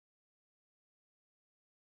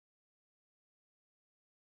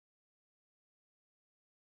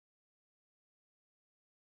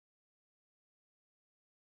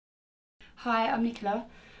Hi, I'm Nicola.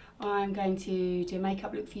 I'm going to do a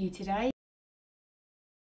makeup look for you today.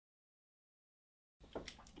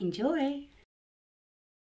 Enjoy!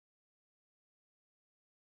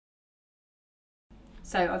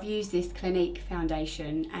 So I've used this Clinique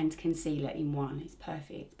foundation and concealer in one. It's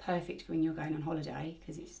perfect. Perfect for when you're going on holiday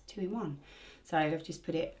because it's 2 in 1. So I've just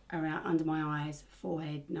put it around under my eyes,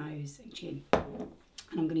 forehead, nose and chin.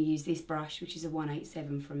 And I'm going to use this brush, which is a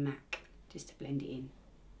 187 from MAC, just to blend it in.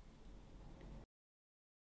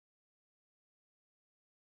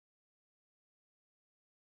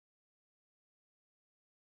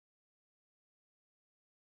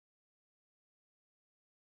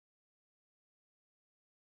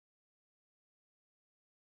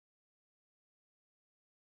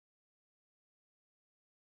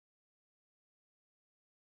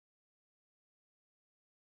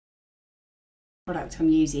 Product I'm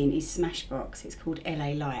using is Smashbox. It's called LA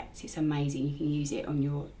Lights. It's amazing. You can use it on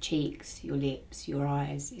your cheeks, your lips, your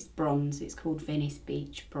eyes. It's bronze. It's called Venice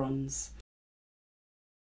Beach Bronze.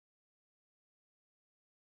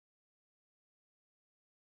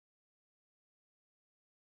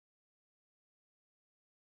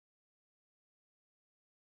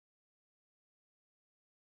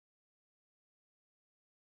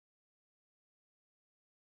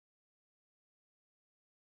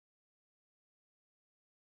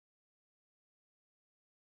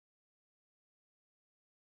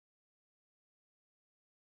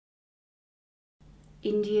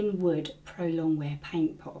 Indian Wood Pro Longwear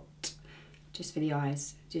Paint Pot, just for the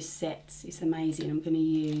eyes, just sets. It's amazing. I'm going to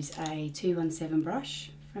use a 217 brush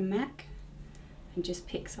from MAC and just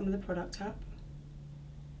pick some of the product up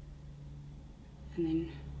and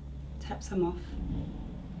then tap some off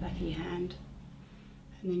the back of your hand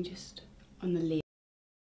and then just on the lid.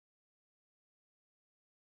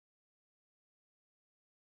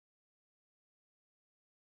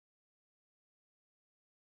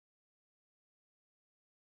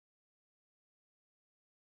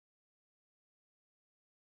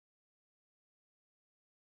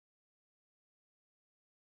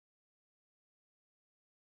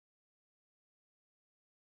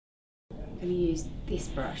 I'm going to use this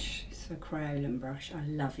brush. It's a Crayola brush. I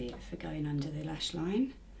love it for going under the lash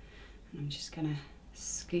line. And I'm just going to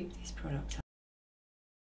scoop this product up.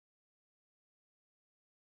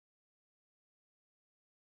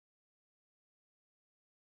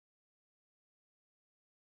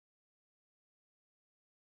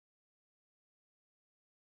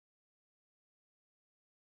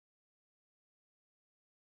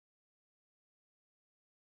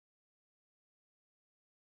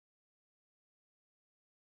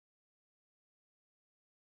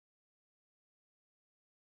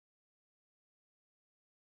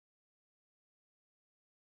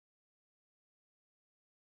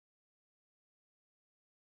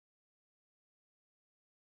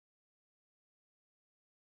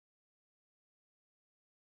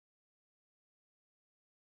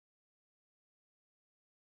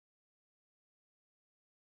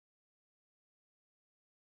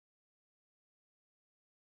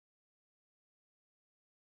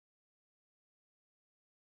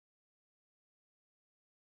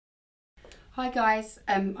 Hi guys,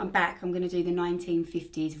 I'm back. I'm going to do the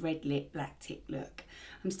 1950s red lip black tip look.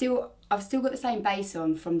 I've still got the same base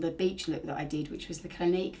on from the beach look that I did, which was the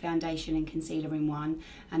Clinique foundation and concealer in one,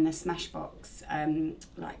 and the Smashbox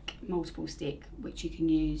like multiple stick, which you can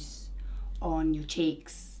use on your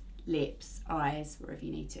cheeks, lips, eyes, wherever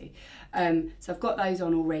you need to. So I've got those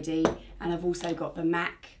on already, and I've also got the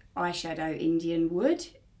MAC eyeshadow Indian Wood.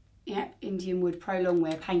 Yeah, Indian Wood Pro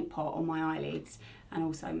Longwear Paint Pot on my eyelids, and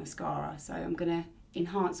also mascara. So I'm going to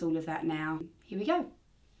enhance all of that now. Here we go.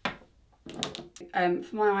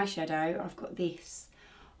 For my eyeshadow, I've got this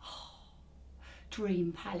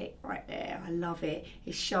dream palette right there. I love it.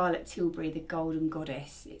 It's Charlotte Tilbury, the Golden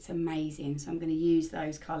Goddess. It's amazing. So I'm going to use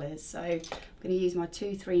those colours. So I'm going to use my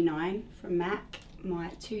 239 from MAC, my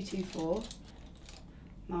 224,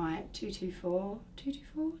 my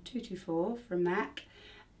 224 from MAC,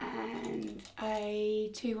 and a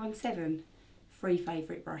 217. 3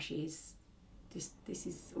 favourite brushes. This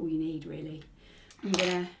is all you need really. I'm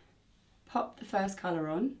gonna pop the first colour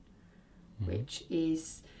on, which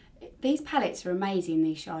is, these palettes are amazing,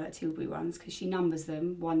 these Charlotte Tilbury ones, because she numbers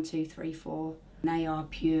them 1, 2, 3, 4. They are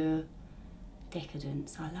pure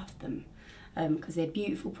decadence. I love them because they're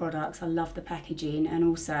beautiful products. I love the packaging, and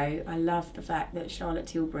also I love the fact that Charlotte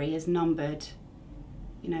Tilbury has numbered,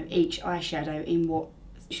 you know, each eyeshadow in what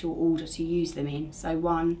actual order to use them in. So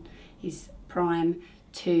 1 is prime,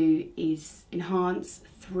 2 is enhance,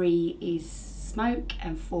 3 is smoke,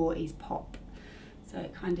 and 4 is pop. So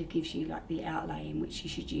it kind of gives you like the outlay in which you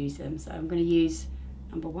should use them. So I'm going to use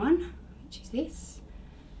number 1, which is this.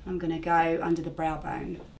 I'm going to go under the brow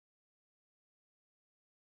bone.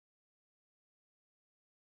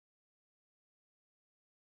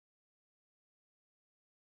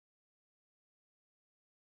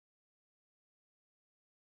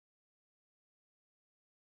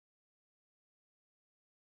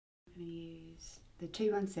 I'm going to use the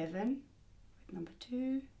 217 with number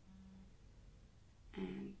 2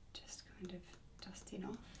 and just kind of dusting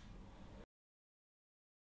off.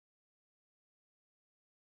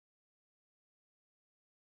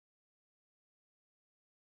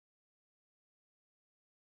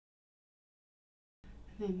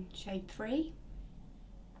 And then shade 3.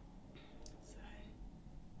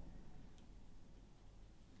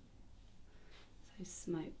 So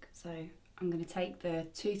smoke. So I'm going to take the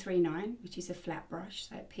 239, which is a flat brush,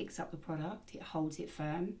 so it picks up the product, it holds it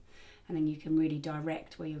firm, and then you can really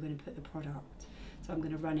direct where you're going to put the product. So I'm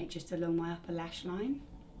going to run it just along my upper lash line.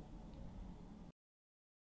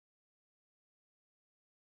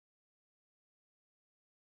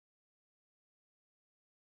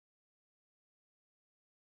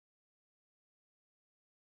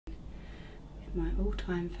 With my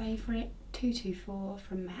all-time favourite 224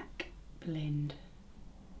 from MAC Blend.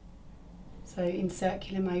 So in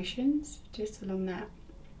circular motions, just along that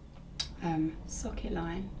socket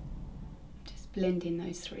line, just blending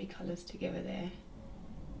those 3 colours together there.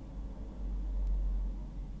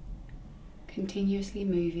 Continuously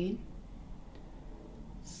moving,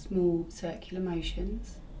 small circular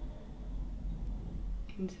motions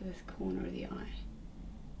into the corner of the eye.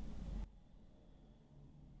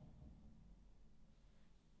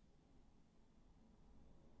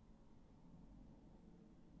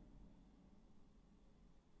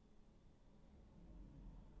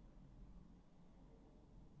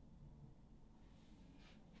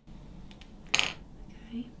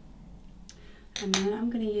 Okay, and then I'm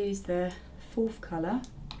going to use the 4th colour,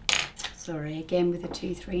 sorry, again with the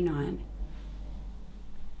 239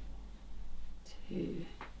 to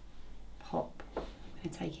pop. I'm going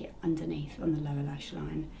to take it underneath on the lower lash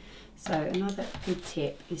line. So another good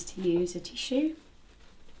tip is to use a tissue,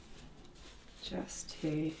 just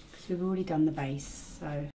to, because we've already done the base,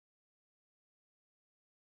 so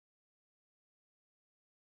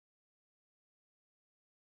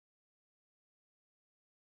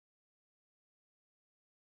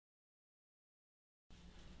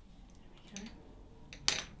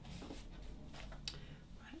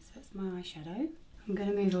my eyeshadow. I'm going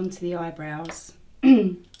to move on to the eyebrows.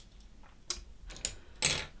 I'm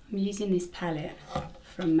using this palette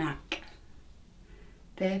from MAC.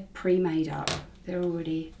 They're pre-made up. They're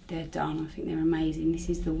done. I think they're amazing. This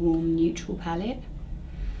is the warm neutral palette.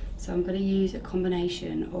 So I'm going to use a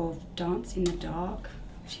combination of Dance in the Dark,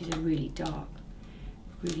 which is a really dark,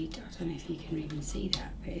 I don't know if you can even see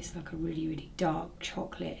that, but it's like a really dark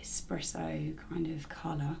chocolate espresso kind of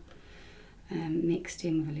colour. Mixed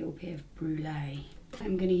in with a little bit of brulee.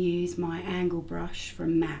 I'm going to use my angle brush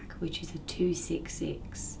from MAC, which is a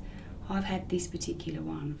 266. I've had this particular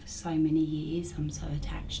one for so many years. I'm so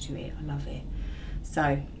attached to it. I love it. So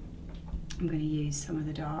I'm going to use some of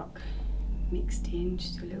the dark mixed in,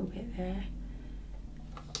 just a little bit there.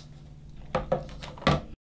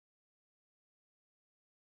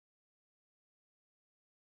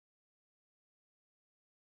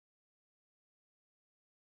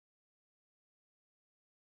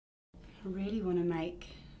 I really want to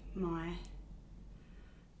make my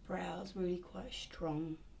brows really quite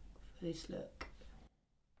strong for this look.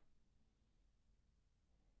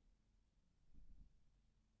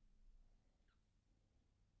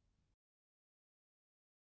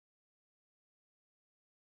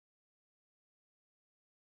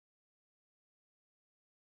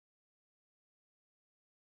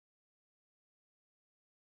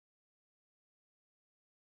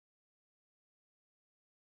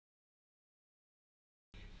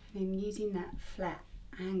 And then using that flat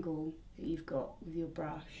angle that you've got with your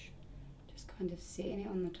brush, just kind of sitting it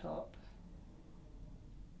on the top,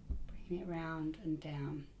 bringing it round and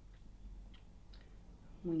down,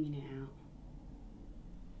 winging it out,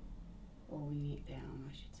 or winging it down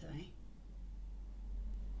I should say.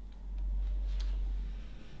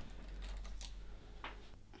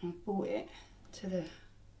 And I've brought it to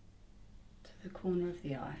the corner of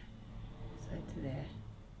the eye, so to there.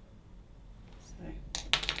 So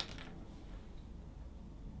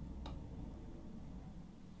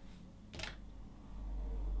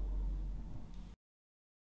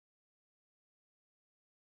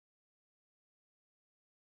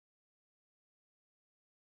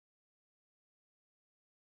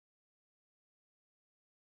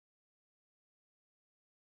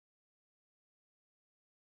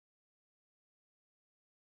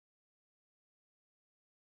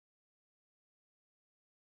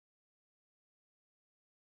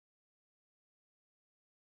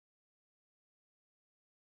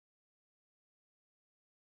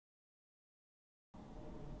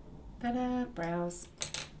Ta-da, brows.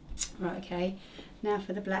 Right, okay, now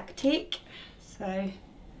for the black tick. So I'm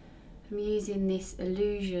using this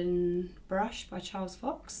Illusion brush by Charles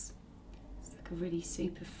Fox. It's like a really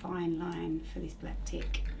super fine line for this black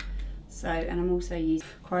tick. So, and I'm also using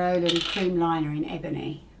Crayola cream liner in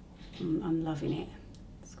Ebony. I'm loving it.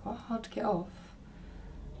 It's quite hard to get off,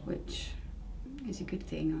 which is a good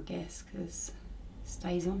thing, I guess, because it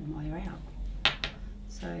stays on while you're out.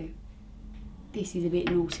 So this is a bit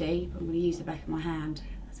naughty, but I'm going to use the back of my hand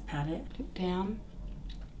as a palette. Look down.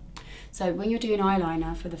 So when you're doing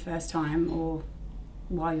eyeliner for the first time, or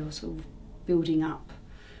while you're sort of building up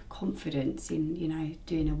confidence in, you know,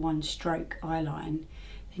 doing a one stroke eyeline,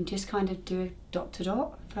 then just kind of do a dot to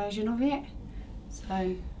dot version of it.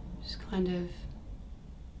 So just kind of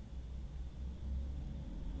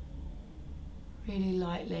really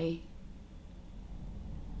lightly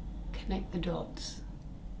connect the dots.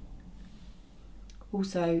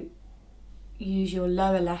 Also use your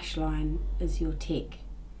lower lash line as your tick.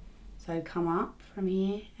 So come up from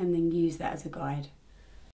here and then use that as a guide.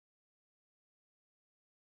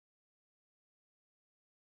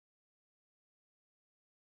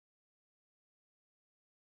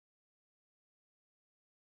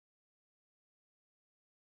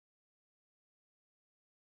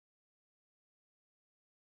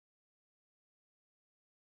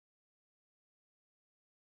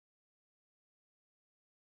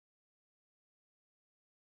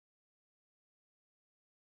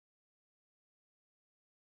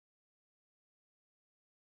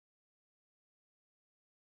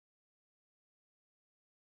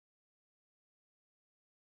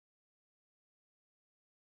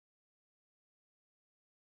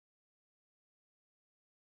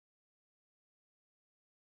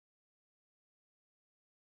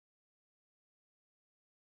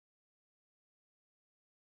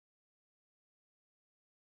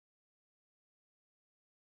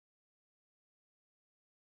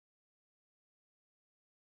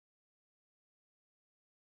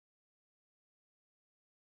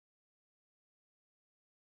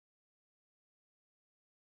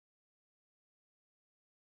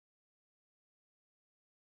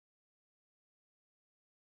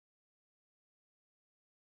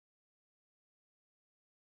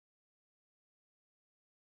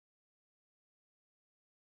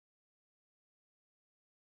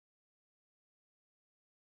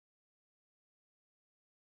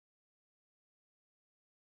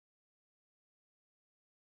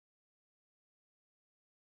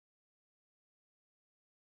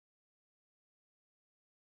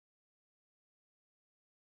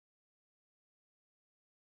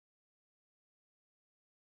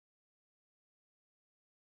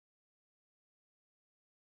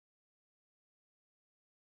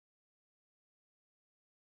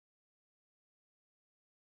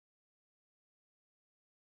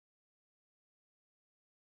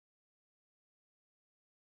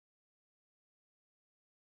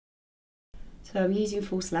 So I'm using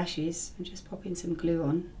false lashes. I'm just popping some glue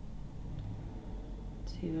on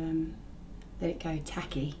to let it go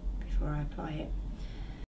tacky before I apply it.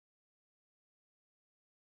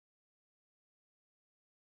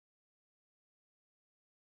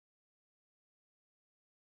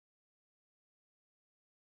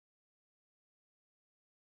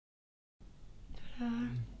 Ta-da.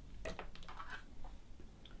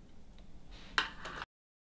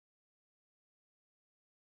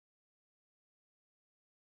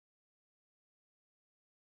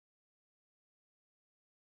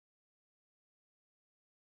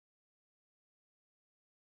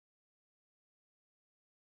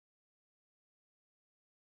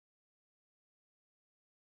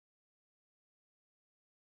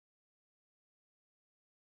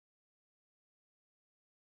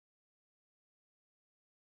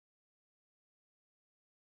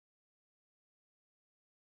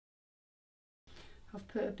 I've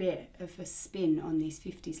put a bit of a spin on this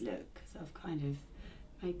 50s look because I've kind of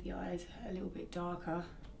made the eyes a little bit darker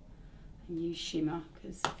and used shimmer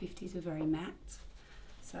because the 50s are very matte.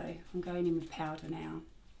 So I'm going in with powder now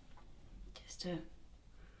just to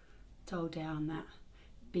dull down that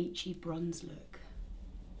beachy bronze look.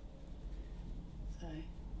 So,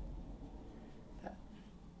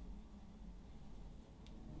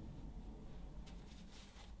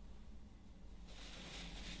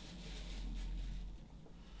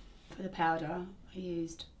 for the powder, I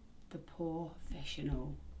used the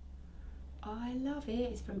Professional. I love it.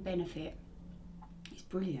 It's from Benefit. It's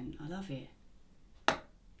brilliant. I love it.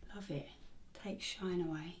 Love it. Takes shine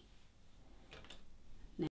away.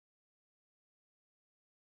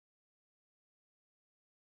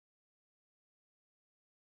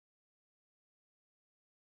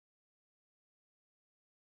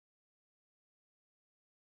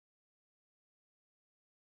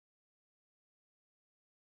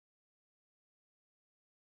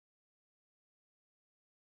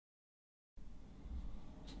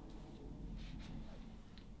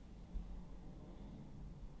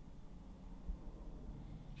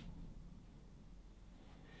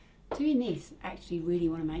 Doing this actually really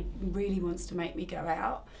wants to make me go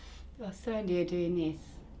out. I'll stand here doing this,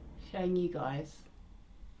 showing you guys.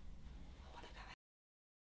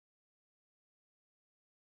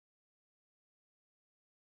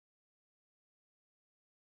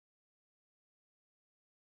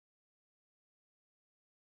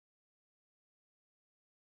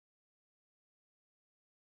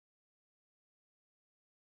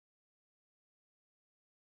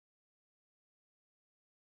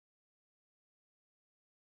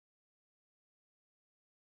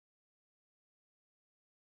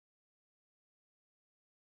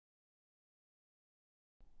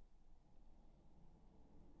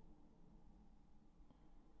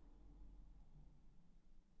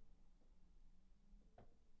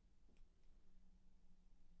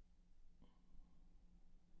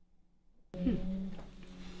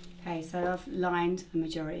 Okay, so I've lined the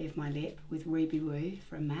majority of my lip with Ruby Woo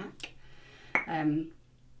from MAC. I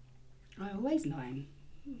always line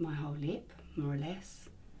my whole lip, more or less.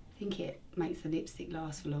 I think it makes the lipstick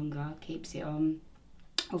last for longer, keeps it on,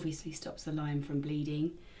 obviously stops the line from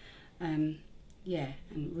bleeding. Yeah,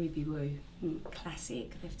 and Ruby Woo,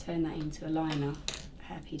 classic. They've turned that into a liner.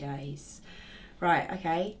 Happy days. Right,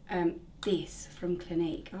 okay, this from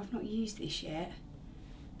Clinique. I've not used this yet.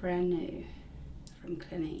 Brand new from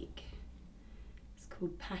Clinique. It's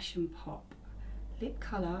called Passion Pop. Lip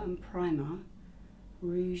colour and primer,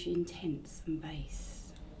 Rouge Intense and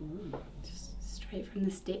Base. Ooh, just straight from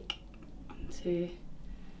the stick onto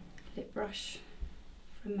lip brush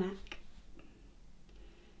from MAC.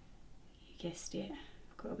 You guessed it,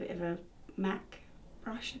 I've got a bit of a MAC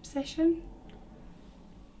brush obsession.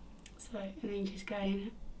 So, and then just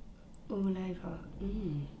going all over.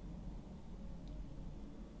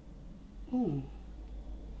 Oh,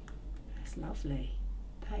 that's lovely.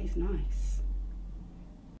 That is nice.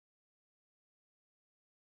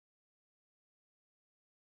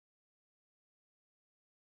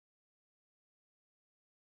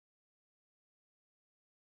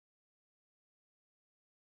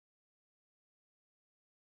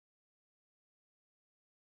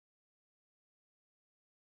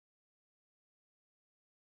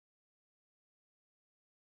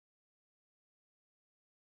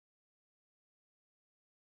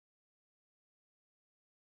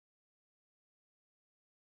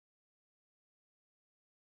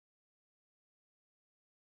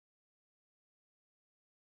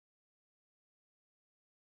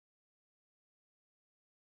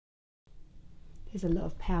 There's a lot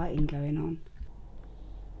of pouting going on.